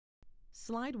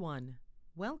Slide 1.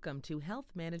 Welcome to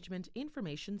Health Management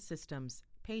Information Systems,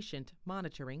 Patient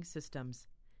Monitoring Systems.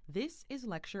 This is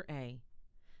Lecture A.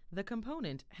 The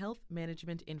component Health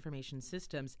Management Information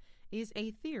Systems is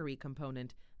a theory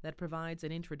component that provides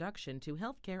an introduction to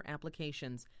healthcare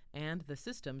applications and the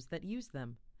systems that use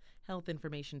them, health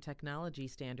information technology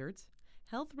standards,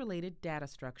 health-related data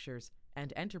structures,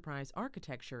 and enterprise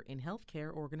architecture in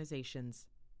healthcare organizations.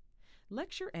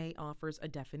 Lecture A offers a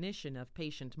definition of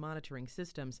patient monitoring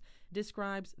systems,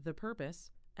 describes the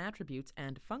purpose, attributes,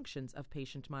 and functions of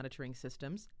patient monitoring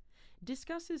systems,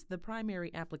 discusses the primary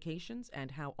applications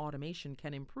and how automation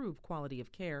can improve quality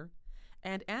of care,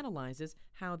 and analyzes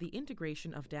how the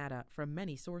integration of data from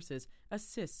many sources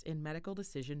assists in medical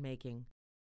decision-making.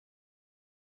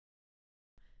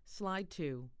 Slide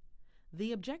 2.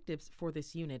 The objectives for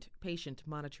this unit, Patient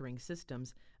Monitoring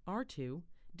Systems, are to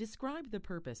describe the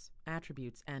purpose,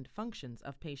 attributes, and functions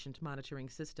of patient monitoring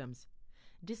systems,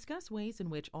 discuss ways in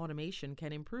which automation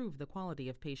can improve the quality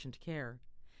of patient care,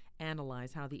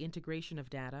 analyze how the integration of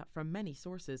data from many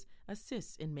sources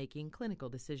assists in making clinical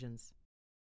decisions.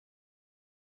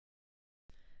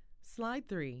 Slide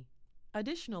 3.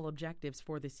 Additional objectives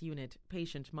for this unit,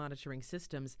 Patient Monitoring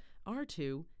Systems, are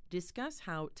to discuss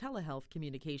how telehealth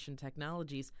communication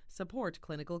technologies support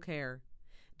clinical care,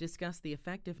 discuss the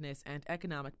effectiveness and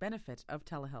economic benefit of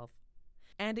telehealth,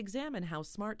 and examine how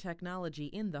smart technology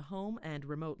in the home and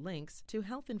remote links to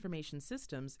health information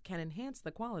systems can enhance the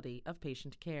quality of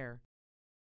patient care.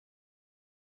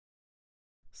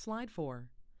 Slide 4.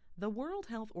 The World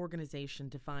Health Organization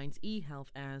defines e-health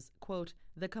as, quote,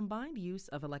 the combined use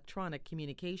of electronic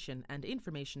communication and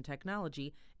information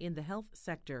technology in the health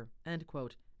sector, end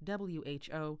quote,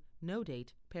 WHO, no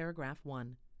date, paragraph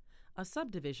 1. A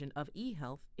subdivision of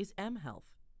e-health is mHealth.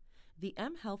 The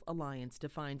mHealth Alliance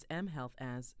defines mHealth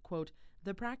as, quote,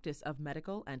 the practice of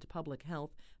medical and public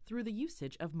health through the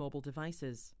usage of mobile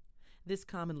devices. This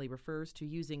commonly refers to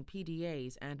using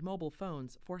PDAs and mobile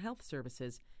phones for health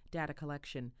services, data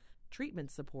collection, treatment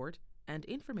support, and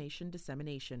information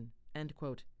dissemination, end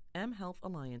quote. mHealth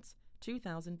Alliance,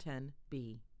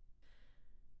 2010b.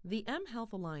 The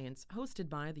mHealth Alliance, hosted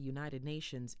by the United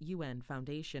Nations UN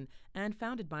Foundation and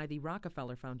founded by the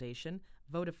Rockefeller Foundation,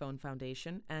 Vodafone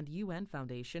Foundation, and UN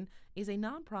Foundation, is a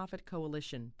nonprofit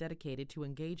coalition dedicated to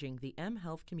engaging the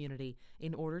mHealth community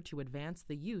in order to advance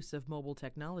the use of mobile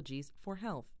technologies for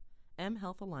health.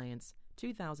 mHealth Alliance,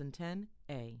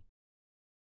 2010a.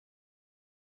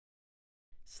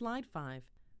 Slide 5.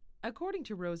 According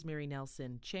to Rosemary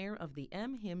Nelson, chair of the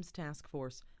mHIMSS Task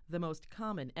Force, the most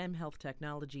common mHealth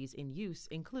technologies in use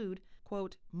include,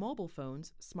 quote, mobile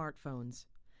phones, smartphones,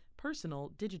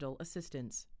 personal digital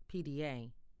assistants,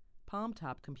 PDA,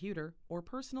 palm-top computer or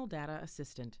personal data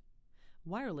assistant,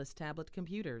 wireless tablet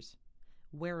computers,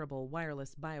 wearable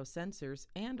wireless biosensors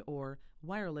and/or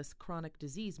wireless chronic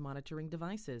disease monitoring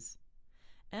devices,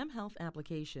 mHealth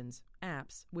applications,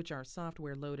 apps, which are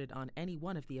software loaded on any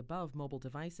one of the above mobile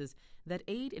devices that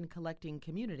aid in collecting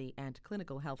community and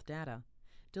clinical health data,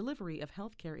 delivery of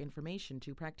healthcare information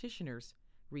to practitioners,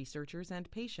 researchers,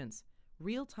 and patients,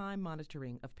 real-time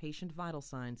monitoring of patient vital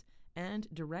signs, and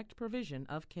direct provision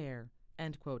of care,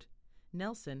 end quote.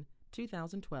 Nelson,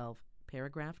 2012,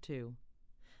 paragraph 2.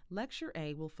 Lecture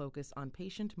A will focus on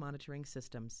patient monitoring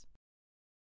systems.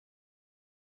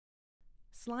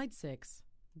 Slide 6.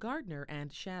 Gardner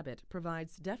and Shabbat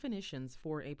provides definitions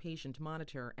for a patient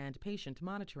monitor and patient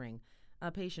monitoring. A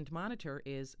patient monitor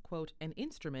is, quote, an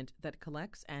instrument that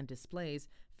collects and displays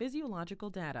physiological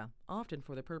data, often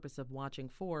for the purpose of watching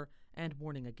for and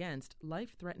warning against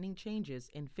life-threatening changes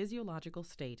in physiological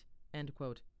state, end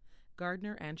quote.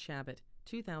 Gardner and Shabbat,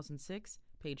 2006,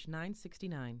 page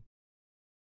 969.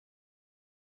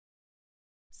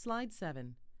 Slide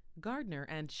 7. Gardner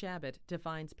and Shabbat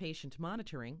defines patient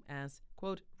monitoring as,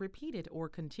 quote, repeated or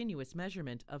continuous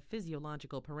measurement of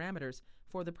physiological parameters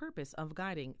for the purpose of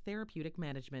guiding therapeutic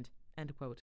management, end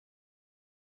quote.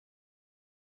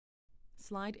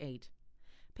 Slide 8.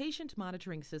 Patient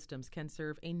monitoring systems can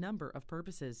serve a number of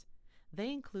purposes.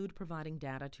 They include providing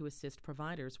data to assist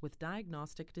providers with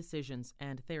diagnostic decisions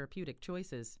and therapeutic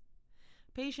choices.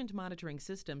 Patient monitoring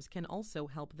systems can also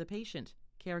help the patient,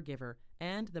 caregiver,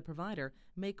 and the provider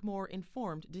make more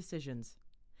informed decisions.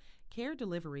 Care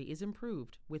delivery is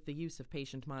improved with the use of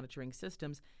patient monitoring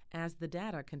systems as the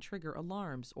data can trigger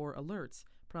alarms or alerts,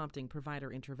 prompting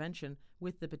provider intervention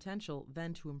with the potential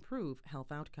then to improve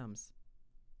health outcomes.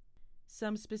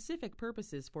 Some specific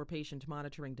purposes for patient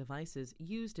monitoring devices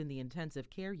used in the intensive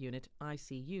care unit,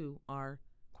 ICU, are,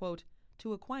 quote,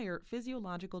 to acquire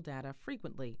physiological data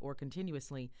frequently or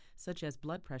continuously, such as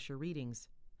blood pressure readings,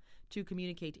 to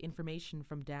communicate information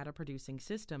from data-producing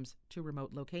systems to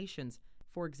remote locations,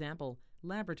 for example,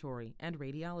 laboratory and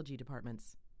radiology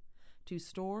departments, to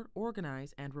store,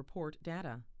 organize, and report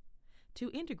data, to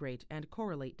integrate and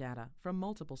correlate data from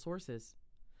multiple sources,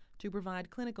 to provide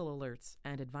clinical alerts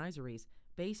and advisories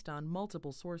based on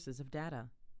multiple sources of data,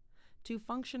 to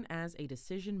function as a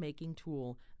decision-making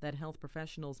tool that health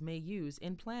professionals may use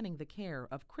in planning the care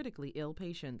of critically ill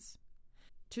patients,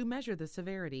 to measure the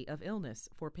severity of illness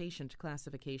for patient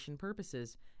classification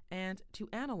purposes, and to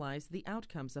analyze the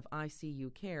outcomes of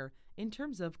ICU care in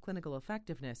terms of clinical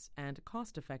effectiveness and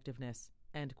cost-effectiveness."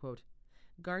 End quote.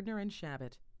 Gardner and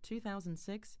Shabbat,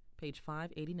 2006, page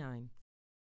 589.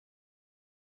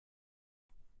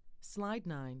 Slide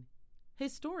 9.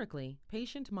 Historically,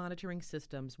 patient monitoring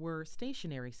systems were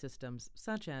stationary systems,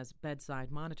 such as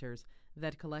bedside monitors,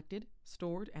 that collected,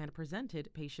 stored, and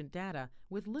presented patient data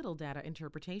with little data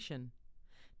interpretation.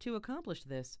 To accomplish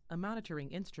this, a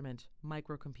monitoring instrument,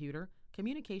 microcomputer,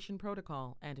 communication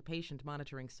protocol, and patient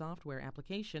monitoring software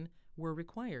application were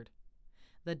required.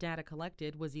 The data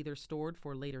collected was either stored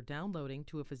for later downloading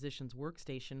to a physician's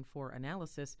workstation for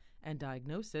analysis and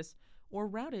diagnosis, or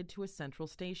routed to a central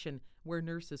station where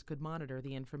nurses could monitor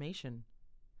the information.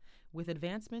 With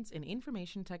advancements in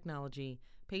information technology,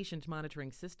 patient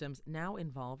monitoring systems now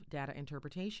involve data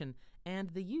interpretation and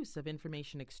the use of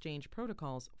information exchange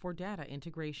protocols for data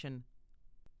integration.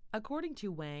 According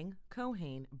to Wang,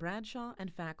 Cohane, Bradshaw,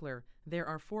 and Fackler, there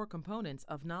are 4 components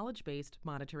of knowledge-based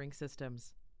monitoring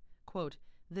systems. Quote,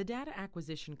 "The data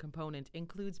acquisition component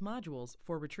includes modules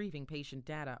for retrieving patient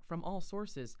data from all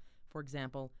sources, for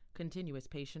example, continuous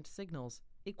patient signals,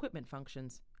 equipment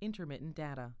functions, intermittent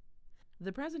data.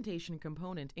 The presentation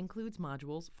component includes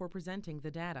modules for presenting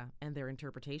the data and their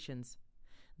interpretations.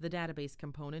 The database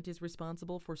component is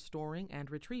responsible for storing and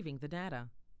retrieving the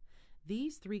data.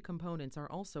 These 3 components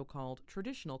are also called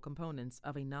traditional components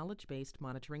of a knowledge-based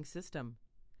monitoring system.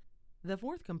 The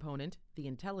 4th component, the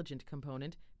intelligent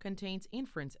component, contains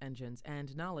inference engines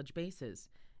and knowledge bases.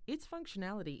 Its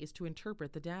functionality is to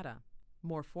interpret the data.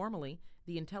 More formally,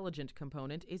 the intelligent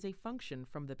component is a function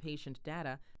from the patient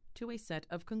data to a set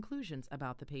of conclusions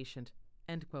about the patient."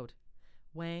 End quote.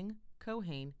 Wang,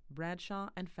 Cohane, Bradshaw,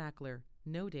 and Fackler.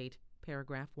 No date,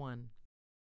 paragraph 1.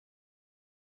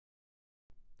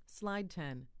 Slide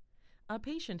 10. A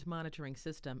patient monitoring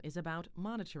system is about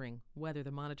monitoring, whether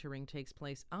the monitoring takes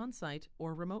place on-site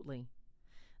or remotely.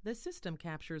 The system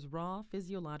captures raw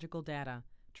physiological data,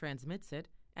 transmits it,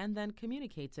 and then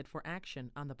communicates it for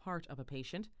action on the part of a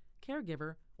patient,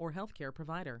 caregiver, or healthcare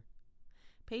provider.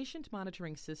 Patient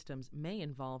monitoring systems may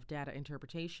involve data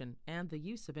interpretation and the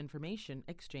use of information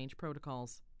exchange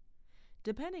protocols.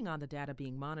 Depending on the data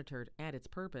being monitored and its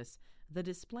purpose, the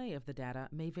display of the data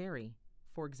may vary.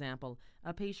 For example,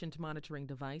 a patient monitoring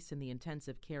device in the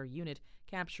intensive care unit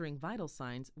capturing vital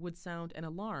signs would sound an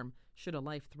alarm should a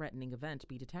life-threatening event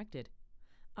be detected.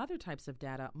 Other types of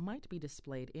data might be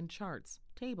displayed in charts,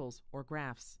 tables, or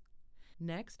graphs.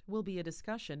 Next will be a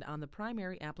discussion on the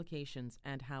primary applications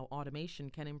and how automation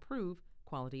can improve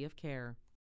quality of care.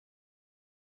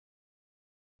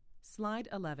 Slide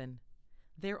 11.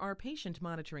 There are patient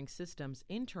monitoring systems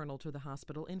internal to the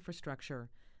hospital infrastructure.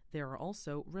 There are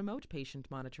also remote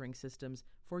patient monitoring systems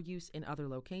for use in other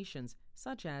locations,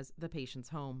 such as the patient's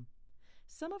home.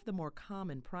 Some of the more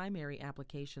common primary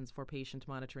applications for patient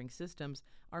monitoring systems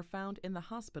are found in the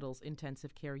hospital's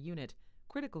intensive care unit,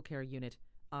 critical care unit,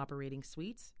 operating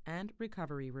suites, and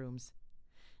recovery rooms.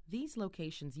 These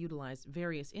locations utilize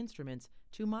various instruments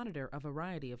to monitor a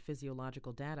variety of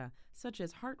physiological data, such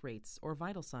as heart rates or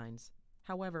vital signs.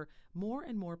 However, more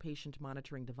and more patient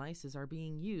monitoring devices are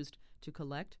being used to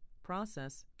collect,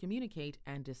 process, communicate,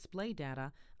 and display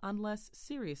data on less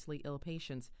seriously ill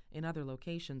patients in other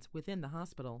locations within the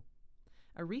hospital.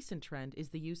 A recent trend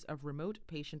is the use of remote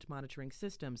patient monitoring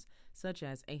systems, such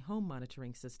as a home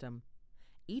monitoring system.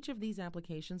 Each of these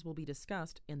applications will be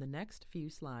discussed in the next few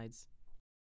slides.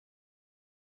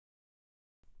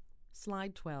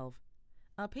 Slide 12.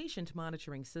 A patient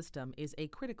monitoring system is a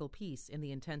critical piece in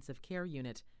the intensive care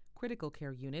unit, critical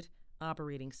care unit,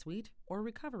 operating suite, or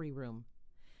recovery room.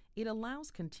 It allows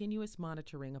continuous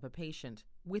monitoring of a patient,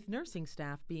 with nursing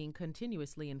staff being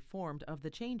continuously informed of the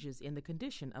changes in the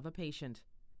condition of a patient.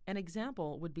 An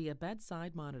example would be a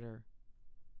bedside monitor.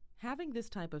 Having this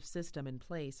type of system in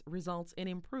place results in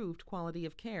improved quality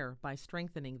of care by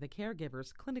strengthening the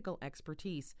caregiver's clinical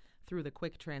expertise through the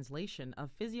quick translation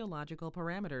of physiological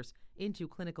parameters into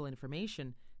clinical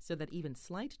information so that even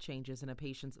slight changes in a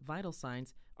patient's vital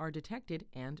signs are detected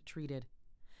and treated.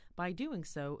 By doing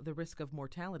so, the risk of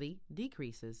mortality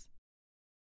decreases.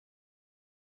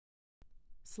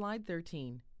 Slide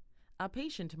 13. A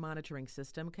patient monitoring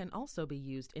system can also be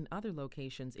used in other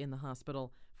locations in the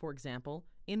hospital, for example,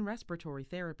 in respiratory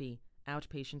therapy,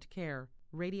 outpatient care,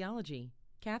 radiology,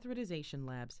 catheterization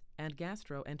labs, and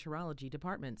gastroenterology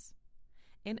departments.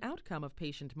 An outcome of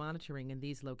patient monitoring in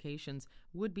these locations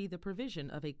would be the provision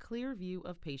of a clear view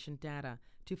of patient data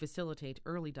to facilitate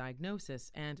early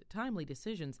diagnosis and timely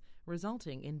decisions,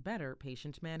 resulting in better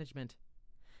patient management.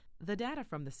 The data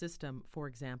from the system, for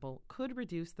example, could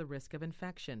reduce the risk of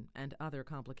infection and other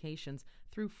complications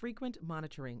through frequent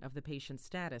monitoring of the patient's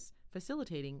status,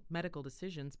 facilitating medical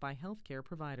decisions by healthcare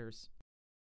providers.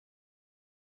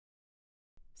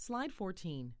 Slide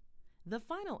 14. The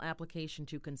final application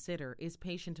to consider is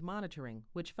patient monitoring,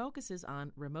 which focuses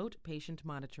on remote patient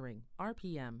monitoring,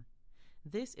 RPM.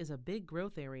 This is a big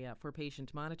growth area for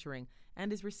patient monitoring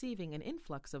and is receiving an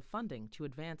influx of funding to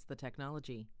advance the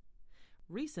technology.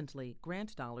 Recently,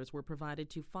 grant dollars were provided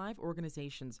to 5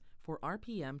 organizations for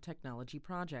RPM technology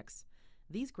projects.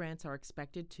 These grants are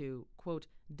expected to, quote,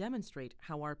 demonstrate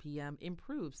how RPM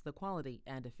improves the quality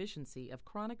and efficiency of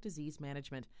chronic disease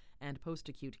management and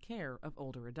post-acute care of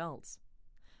older adults.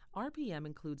 RPM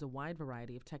includes a wide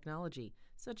variety of technology,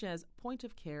 such as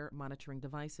point-of-care monitoring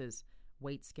devices,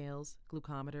 weight scales,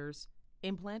 glucometers,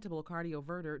 implantable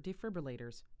cardioverter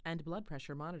defibrillators, and blood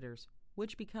pressure monitors,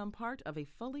 which become part of a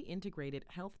fully integrated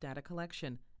health data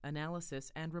collection,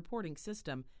 analysis, and reporting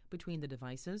system between the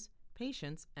devices,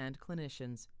 patients, and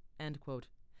clinicians. End quote.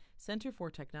 Center for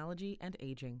Technology and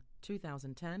Aging,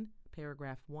 2010,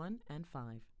 paragraph 1 and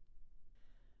 5.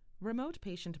 Remote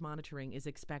patient monitoring is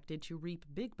expected to reap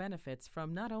big benefits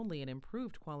from not only an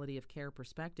improved quality of care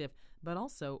perspective, but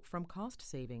also from cost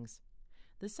savings.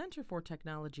 The Center for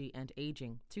Technology and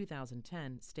Aging,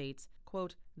 2010, states,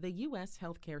 quote, the U.S.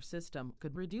 healthcare system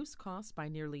could reduce costs by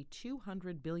nearly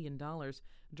 $200 billion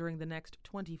during the next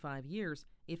 25 years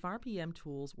if RPM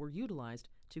tools were utilized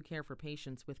to care for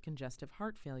patients with congestive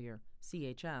heart failure,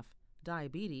 CHF,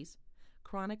 diabetes,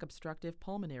 chronic obstructive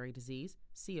pulmonary disease,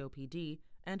 COPD,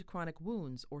 and chronic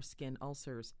wounds or skin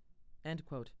ulcers. End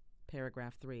quote.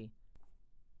 Paragraph 3.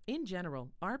 In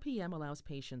general, RPM allows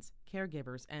patients,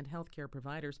 caregivers, and healthcare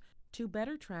providers to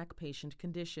better track patient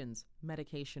conditions,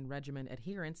 medication regimen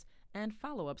adherence, and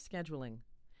follow-up scheduling.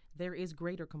 There is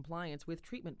greater compliance with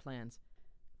treatment plans.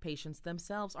 Patients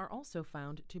themselves are also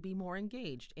found to be more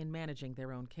engaged in managing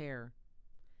their own care.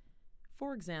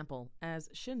 For example, as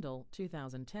Schindel,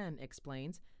 2010,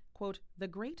 explains, quote, the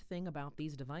great thing about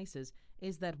these devices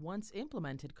is that once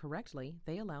implemented correctly,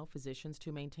 they allow physicians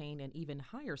to maintain an even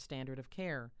higher standard of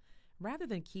care. Rather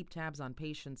than keep tabs on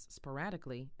patients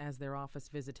sporadically, as their office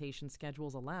visitation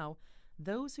schedules allow,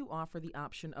 those who offer the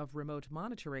option of remote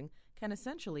monitoring can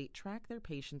essentially track their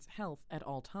patients' health at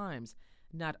all times.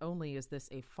 Not only is this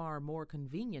a far more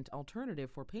convenient alternative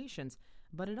for patients,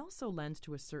 but it also lends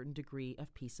to a certain degree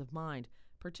of peace of mind,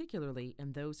 particularly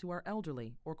in those who are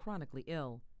elderly or chronically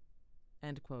ill.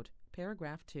 End quote.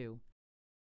 Paragraph 2.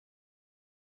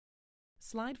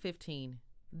 Slide 15.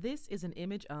 This is an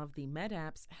image of the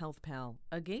MedApps HealthPal,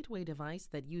 a gateway device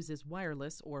that uses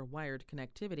wireless or wired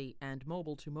connectivity and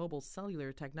mobile-to-mobile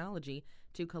cellular technology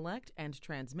to collect and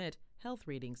transmit health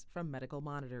readings from medical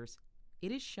monitors.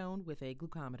 It is shown with a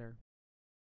glucometer.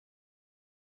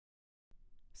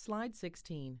 Slide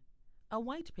 16. A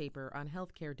white paper on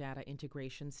healthcare data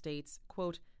integration states,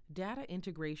 quote, data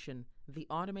integration, the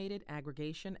automated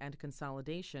aggregation and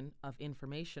consolidation of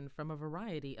information from a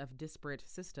variety of disparate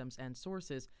systems and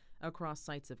sources across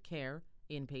sites of care,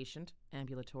 inpatient,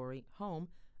 ambulatory, home,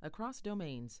 across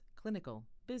domains, clinical,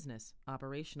 business,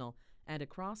 operational, and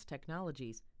across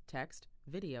technologies, text,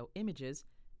 video, images,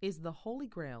 is the holy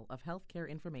grail of healthcare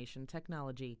information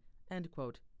technology. End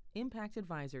quote. Impact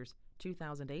Advisors,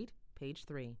 2008, page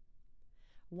 3.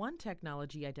 One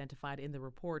technology identified in the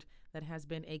report that has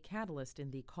been a catalyst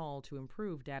in the call to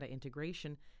improve data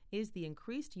integration is the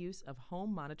increased use of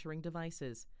home monitoring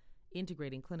devices.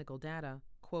 Integrating clinical data,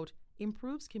 quote,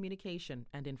 improves communication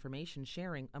and information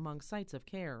sharing among sites of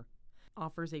care,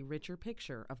 offers a richer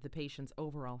picture of the patient's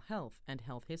overall health and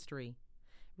health history,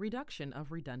 reduction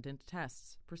of redundant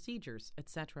tests, procedures,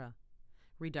 etc.,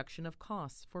 reduction of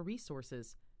costs for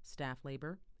resources, staff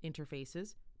labor,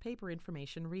 interfaces, paper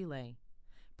information relay,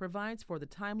 provides for the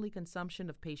timely consumption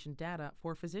of patient data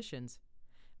for physicians,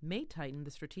 may tighten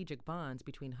the strategic bonds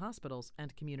between hospitals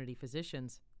and community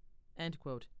physicians. End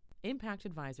quote. Impact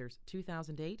Advisors,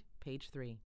 2008, page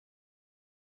 3.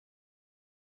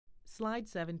 Slide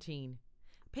 17.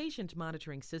 Patient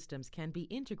monitoring systems can be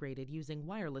integrated using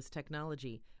wireless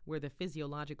technology, where the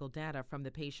physiological data from the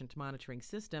patient monitoring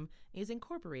system is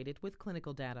incorporated with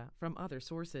clinical data from other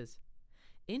sources.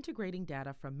 Integrating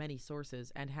data from many sources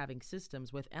and having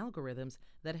systems with algorithms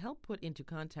that help put into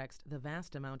context the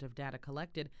vast amount of data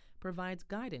collected provides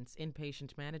guidance in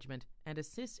patient management and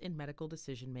assists in medical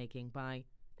decision-making by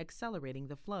accelerating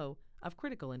the flow of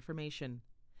critical information,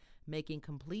 making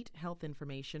complete health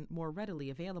information more readily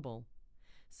available,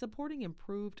 supporting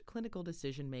improved clinical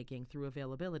decision-making through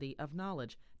availability of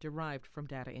knowledge derived from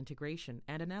data integration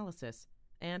and analysis,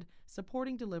 and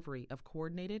supporting delivery of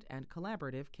coordinated and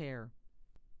collaborative care.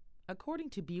 According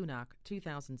to Bunak,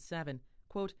 2007,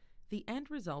 quote, "The end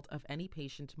result of any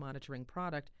patient monitoring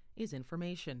product is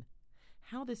information.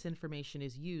 How this information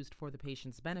is used for the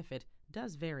patient's benefit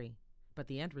does vary, but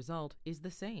the end result is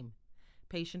the same.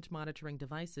 Patient monitoring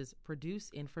devices produce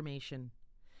information.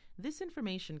 This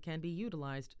information can be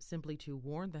utilized simply to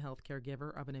warn the healthcare giver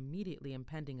of an immediately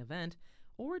impending event,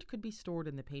 or it could be stored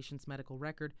in the patient's medical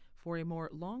record for a more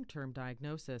long-term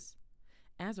diagnosis.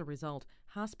 As a result,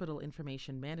 hospital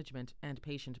information management and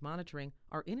patient monitoring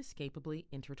are inescapably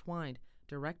intertwined,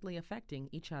 directly affecting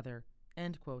each other."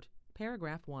 End quote.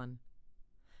 Paragraph 1.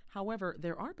 However,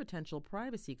 there are potential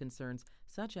privacy concerns,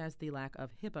 such as the lack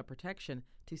of HIPAA protection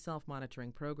to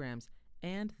self-monitoring programs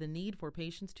and the need for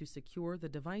patients to secure the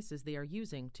devices they are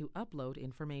using to upload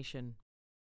information.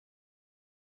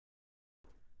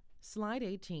 Slide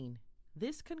 18.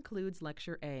 This concludes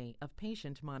Lecture A of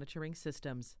Patient Monitoring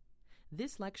Systems.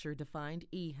 This lecture defined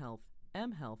eHealth,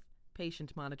 mHealth,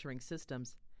 patient monitoring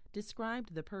systems,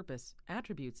 described the purpose,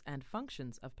 attributes, and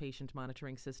functions of patient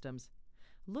monitoring systems,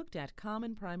 looked at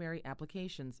common primary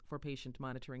applications for patient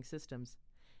monitoring systems,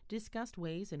 discussed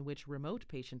ways in which remote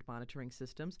patient monitoring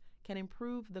systems can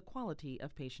improve the quality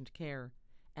of patient care,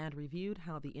 and reviewed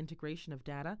how the integration of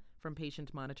data from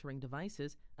patient monitoring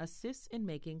devices assists in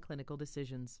making clinical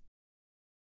decisions.